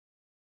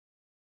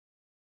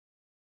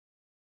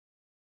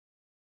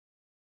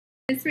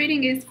This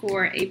reading is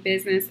for a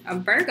business, a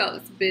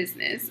Virgo's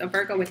business, a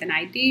Virgo with an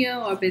idea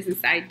or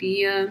business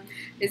idea.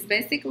 It's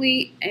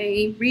basically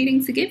a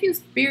reading to give you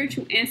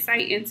spiritual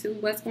insight into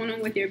what's going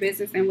on with your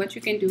business and what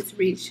you can do to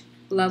reach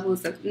new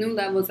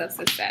levels of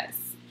success.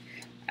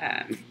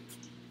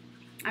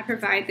 I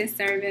provide this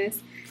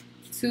service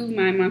to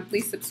my monthly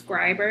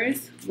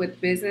subscribers with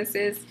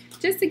businesses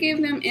just to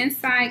give them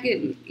insight,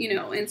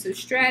 into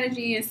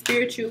strategy and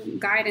spiritual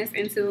guidance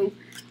into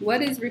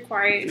what is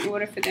required in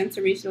order for them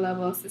to reach the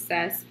level of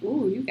success.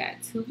 Ooh, you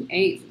got 2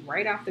 8s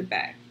right off the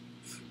bat.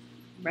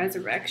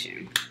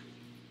 Resurrection.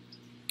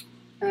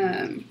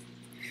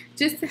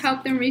 Just to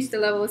help them reach the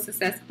level of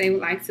success that they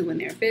would like to in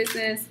their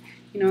business.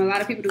 A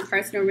lot of people do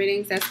personal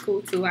readings. That's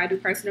cool too. I do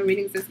personal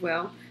readings as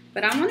well.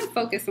 But I want to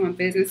focus on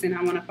business and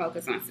I want to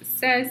focus on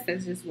success.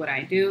 That's just what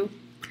I do,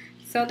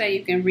 so that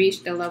you can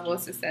reach the level of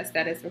success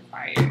that is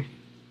required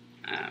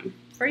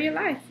for your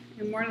life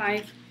and more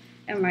life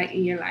and light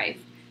in your life.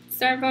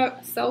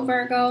 So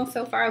Virgo,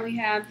 so far we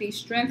have the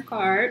Strength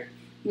card,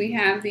 we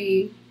have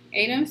the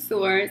 8 of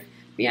Swords,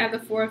 we have the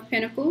 4 of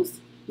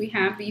Pentacles, we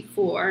have the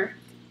 4.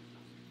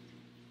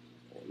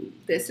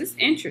 This is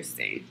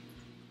interesting.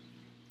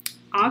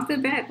 Off the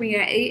bat, we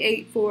have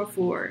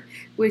 8844,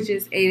 which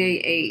is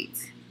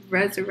 888.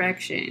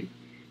 Resurrection.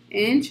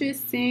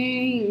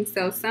 Interesting.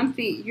 So it's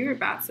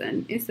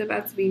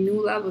about to be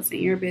new levels in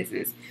your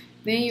business.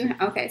 Then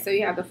so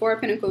you have the 4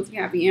 of Pentacles,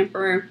 you have the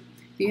Emperor,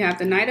 you have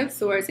the Knight of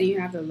Swords, and you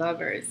have the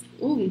Lovers.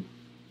 Ooh,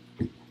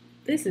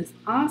 this is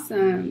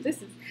awesome.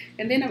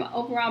 And then the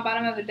overall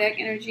bottom of the deck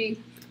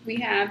energy, we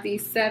have the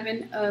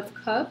 7 of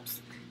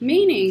Cups,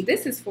 meaning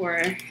this is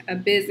for a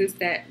business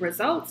that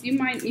results. You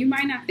might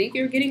not think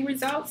you're getting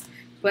results,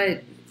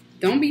 but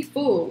don't be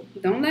fooled.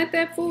 Don't let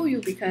that fool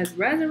you, because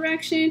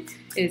resurrection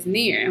is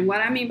near. And what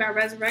I mean by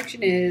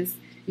resurrection is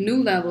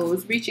new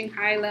levels, reaching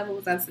high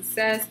levels of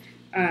success,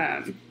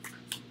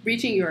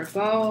 reaching your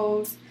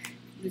goals.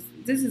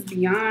 This is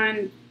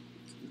beyond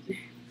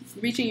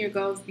reaching your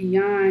goals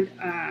beyond.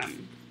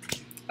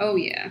 Oh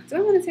yeah. Do I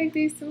want to take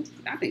these two?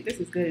 I think this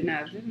is good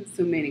enough. This is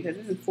too many because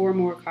this is 4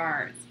 more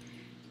cards.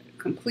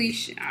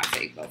 Completion. I'll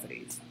take both of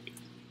these.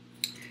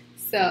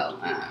 So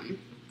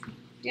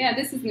yeah,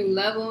 this is new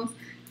levels.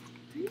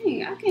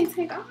 Dang, I can't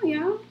take all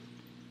y'all.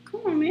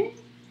 Come on, man.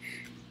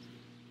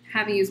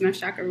 Haven't used my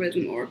Chakra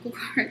Wisdom Oracle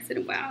cards in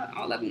a while.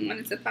 All of them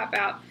wanted to pop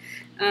out.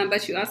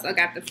 But you also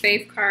got the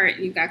Faith card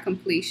and you got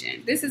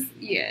Completion. This is,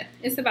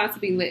 it's about to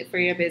be lit for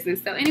your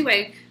business. So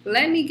anyway,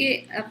 let me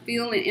get a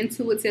feel and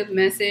intuitive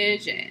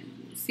message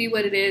and see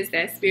what it is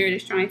that Spirit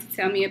is trying to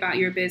tell me about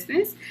your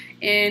business.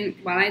 And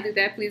while I do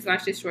that, please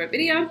watch this short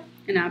video.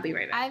 And I'll be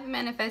right back. I've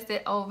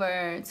manifested over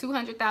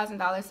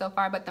 $200,000 so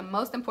far, but the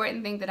most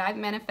important thing that I've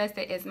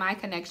manifested is my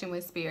connection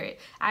with Spirit.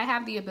 I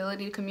have the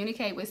ability to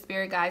communicate with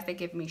Spirit guides. They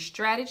give me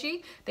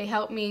strategy. They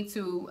help me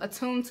to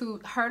attune to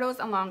hurdles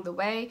along the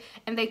way,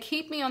 and they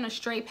keep me on a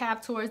straight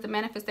path towards the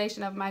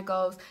manifestation of my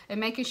goals and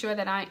making sure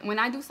that when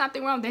I do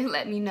something wrong, they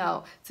let me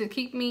know to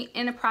keep me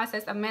in the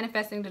process of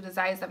manifesting the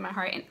desires of my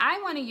heart. And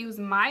I want to use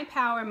my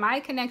power, my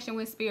connection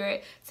with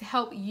Spirit to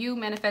help you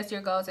manifest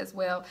your goals as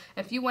well.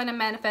 If you want to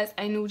manifest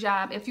a new job,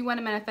 if you want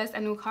to manifest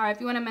a new car,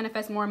 if you want to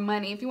manifest more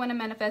money, if you want to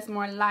manifest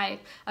more life,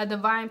 a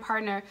divine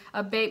partner,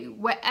 a baby,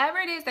 whatever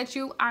it is that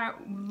you are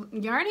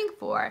yearning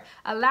for,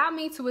 allow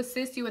me to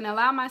assist you and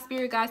allow my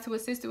spirit guides to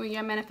assist you in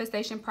your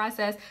manifestation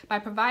process by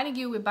providing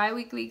you with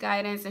bi-weekly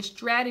guidance and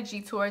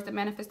strategy towards the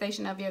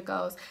manifestation of your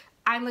goals.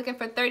 I'm looking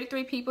for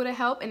 33 people to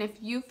help, and if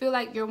you feel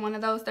like you're one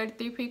of those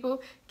 33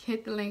 people,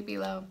 hit the link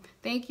below.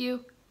 Thank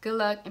you, good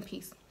luck, and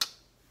peace.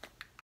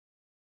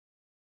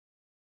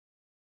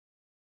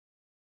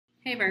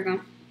 Hey Virgo.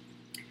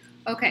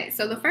 Okay,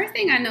 so the first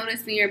thing I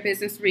noticed in your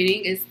business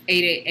reading is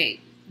 888.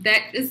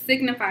 That just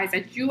signifies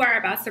that you are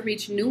about to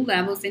reach new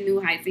levels and new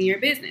heights in your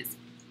business.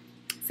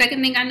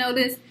 Second thing I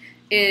noticed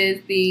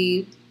is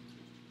the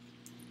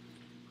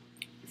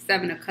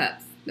 7 of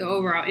Cups, the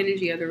overall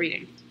energy of the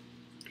reading.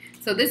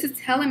 So this is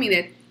telling me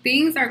that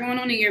things are going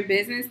on in your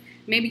business.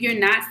 Maybe you're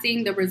not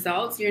seeing the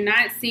results. You're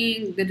not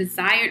seeing the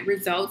desired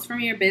results from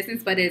your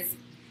business, but it's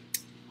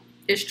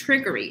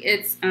trickery.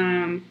 It's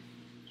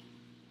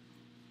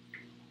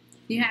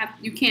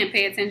you can't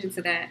pay attention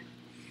to that.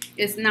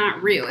 It's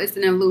not real. It's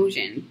an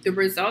illusion. The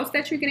results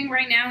that you're getting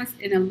right now is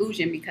an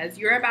illusion because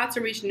you're about to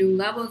reach new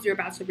levels. You're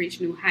about to reach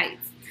new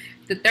heights.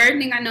 The third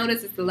thing I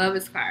noticed is the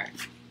Lovers card.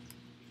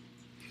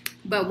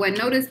 But what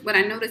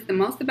I noticed the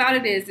most about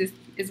it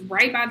is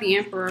right by the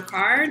Emperor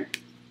card.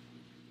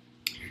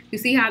 You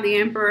see how the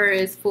Emperor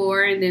is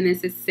 4 and then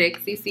it's a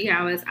 6. You see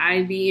how it's IV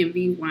and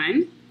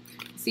V1.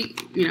 See,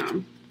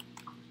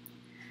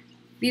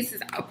 these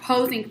is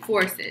opposing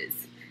forces.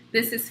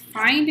 This is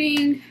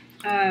finding,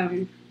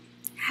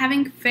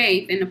 having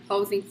faith in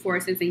opposing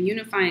forces and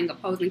unifying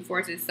opposing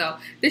forces. So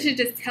this is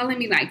just telling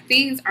me like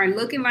things are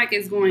looking like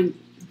it's going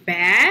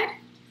bad.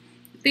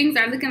 Things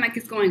are looking like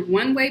it's going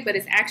one way, but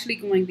it's actually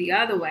going the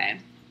other way.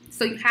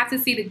 So you have to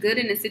see the good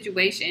in the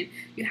situation.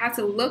 You have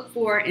to look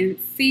for and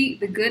see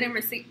the good in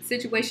the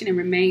situation and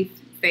remain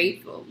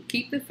faithful.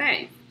 Keep the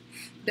faith.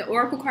 The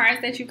oracle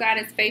cards that you got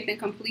is faith and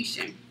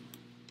completion.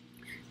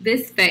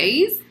 This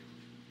phase,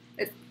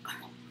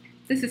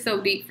 this is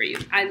so deep for you.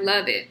 I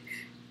love it.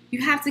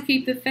 You have to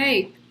keep the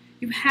faith.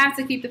 You have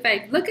to keep the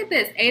faith. Look at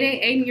this,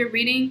 888 in your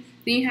reading.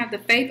 Then you have the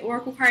faith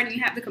oracle card, and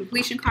you have the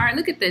completion card.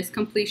 Look at this,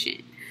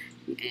 completion.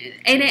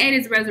 888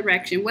 is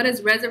resurrection. What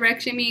does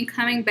resurrection mean?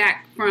 Coming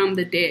back from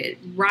the dead,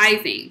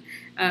 rising,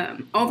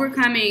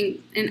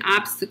 overcoming an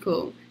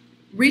obstacle,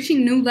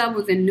 reaching new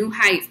levels and new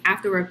heights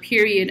after a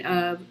period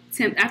of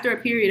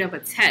a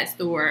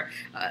test or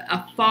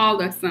a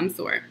fall of some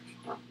sort.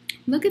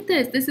 Look at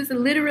this. This is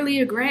literally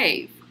a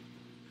grave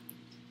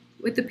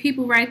with the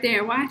people right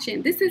there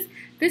watching. This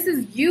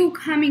is you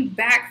coming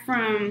back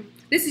from,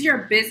 this is your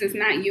business,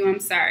 not you, I'm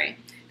sorry.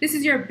 This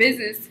is your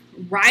business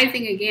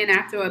rising again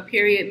after a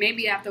period,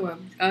 maybe after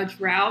a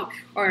drought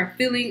or a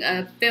feeling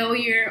of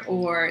failure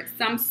or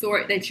some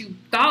sort that you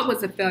thought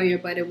was a failure,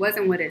 but it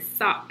wasn't what it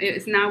saw.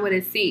 It's not what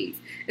it seems.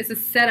 It's a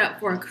setup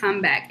for a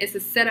comeback. It's a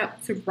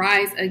setup to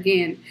rise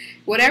again.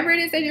 Whatever it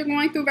is that you're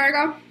going through,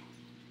 Virgo,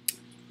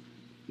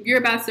 you're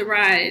about to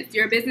rise.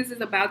 Your business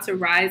is about to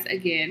rise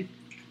again.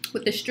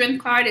 With the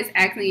strength card, it's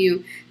asking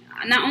you,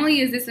 not only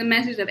is this a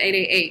message of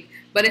 888,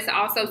 but it's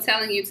also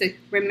telling you to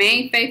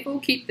remain faithful,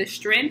 keep the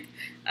strength.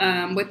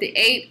 With the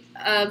 8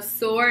 of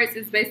Swords,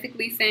 it's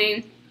basically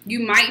saying you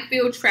might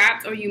feel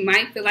trapped or you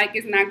might feel like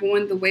it's not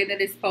going the way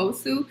that it's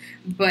supposed to,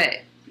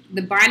 but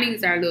the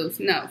bindings are loose.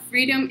 No,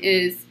 freedom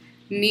is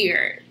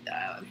near.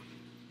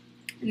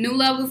 New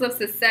levels of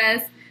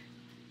success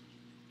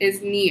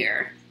is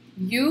near.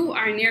 You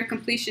are near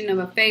completion of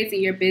a phase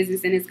in your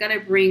business, and it's going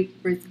to bring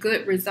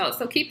good results.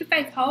 So keep the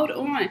faith. Hold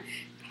on.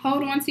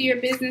 Hold on to your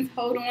business.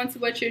 Hold on to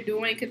what you're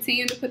doing.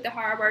 Continue to put the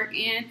hard work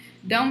in.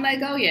 Don't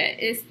let go yet.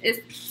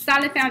 It's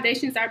solid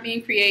foundations are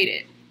being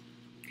created.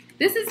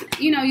 This is,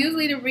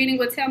 usually the reading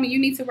would tell me you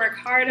need to work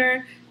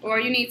harder or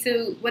you need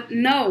to,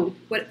 no.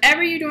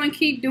 Whatever you're doing,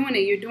 keep doing it.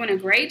 You're doing a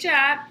great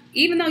job.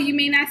 Even though you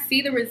may not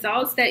see the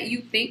results that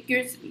you think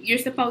you're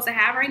supposed to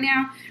have right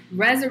now,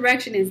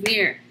 resurrection is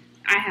near.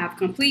 I have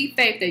complete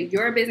faith that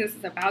your business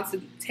is about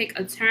to take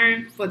a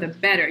turn for the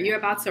better. You're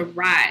about to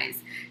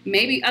rise.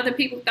 Maybe other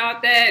people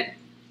thought that.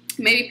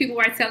 Maybe people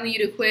are telling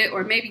you to quit,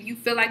 or maybe you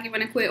feel like you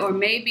want to quit, or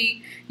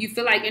maybe you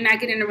feel like you're not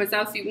getting the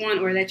results you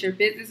want, or that your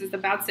business is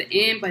about to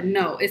end, but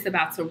no, it's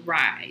about to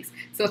rise.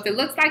 So if it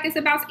looks like it's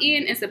about to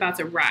end, it's about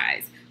to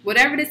rise.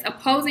 Whatever this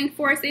opposing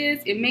force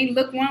is, it may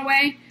look one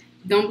way.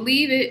 Don't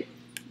believe it.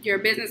 Your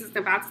business is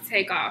about to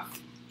take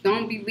off.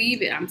 Don't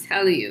believe it. I'm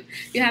telling you.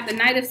 You have the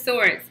Knight of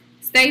Swords.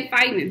 Stay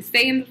fighting.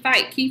 Stay in the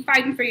fight. Keep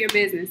fighting for your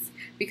business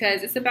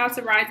because it's about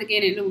to rise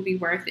again and it will be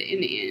worth it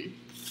in the end.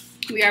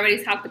 We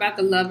already talked about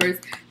the Lovers,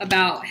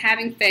 about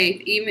having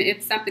faith, even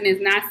if something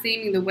is not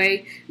seeming the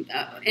way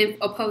in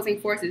opposing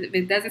forces. If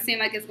it doesn't seem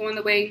like it's going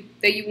the way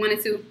that you want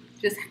it to,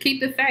 just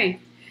keep the faith.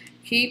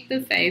 Keep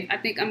the faith. I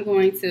think I'm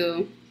going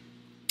to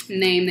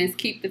name this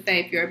Keep the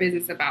Faith, Your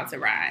Business About to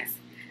Rise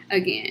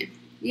again.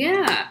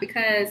 Yeah,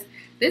 because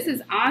this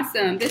is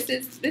awesome. This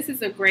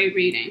is a great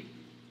reading.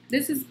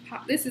 This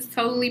is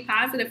totally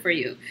positive for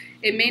you.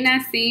 It may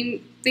not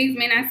seem, things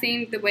may not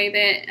seem the way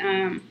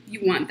that you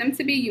want them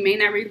to be. You may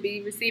not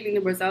be receiving the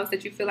results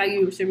that you feel like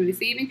you should be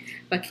receiving,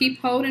 but keep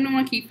holding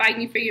on, keep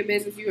fighting for your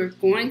business. You are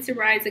going to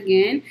rise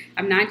again.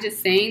 I'm not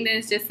just saying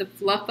this just to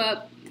fluff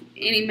up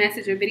any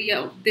message or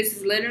video. This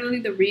is literally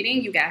the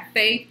reading. You got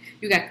faith,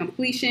 you got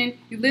completion,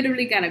 you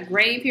literally got a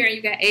grave here, and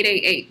you got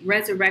 888,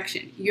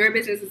 resurrection. Your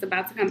business is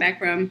about to come back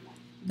from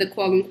the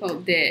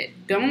quote-unquote dead.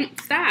 Don't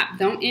stop.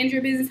 Don't end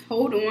your business.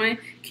 Hold on.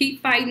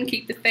 Keep fighting.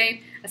 Keep the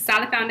faith. A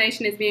solid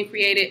foundation is being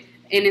created,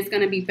 and it's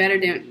going to be better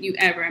than you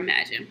ever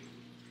imagined.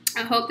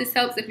 I hope this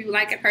helps. If you would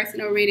like a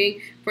personal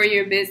reading for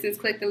your business,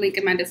 click the link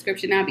in my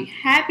description. I'll be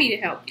happy to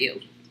help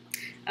you.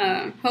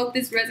 Hope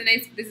this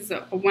resonates. This is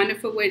a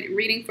wonderful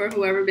reading for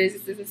whoever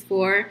business this is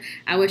for.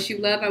 I wish you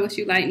love. I wish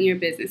you light in your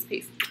business.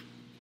 Peace.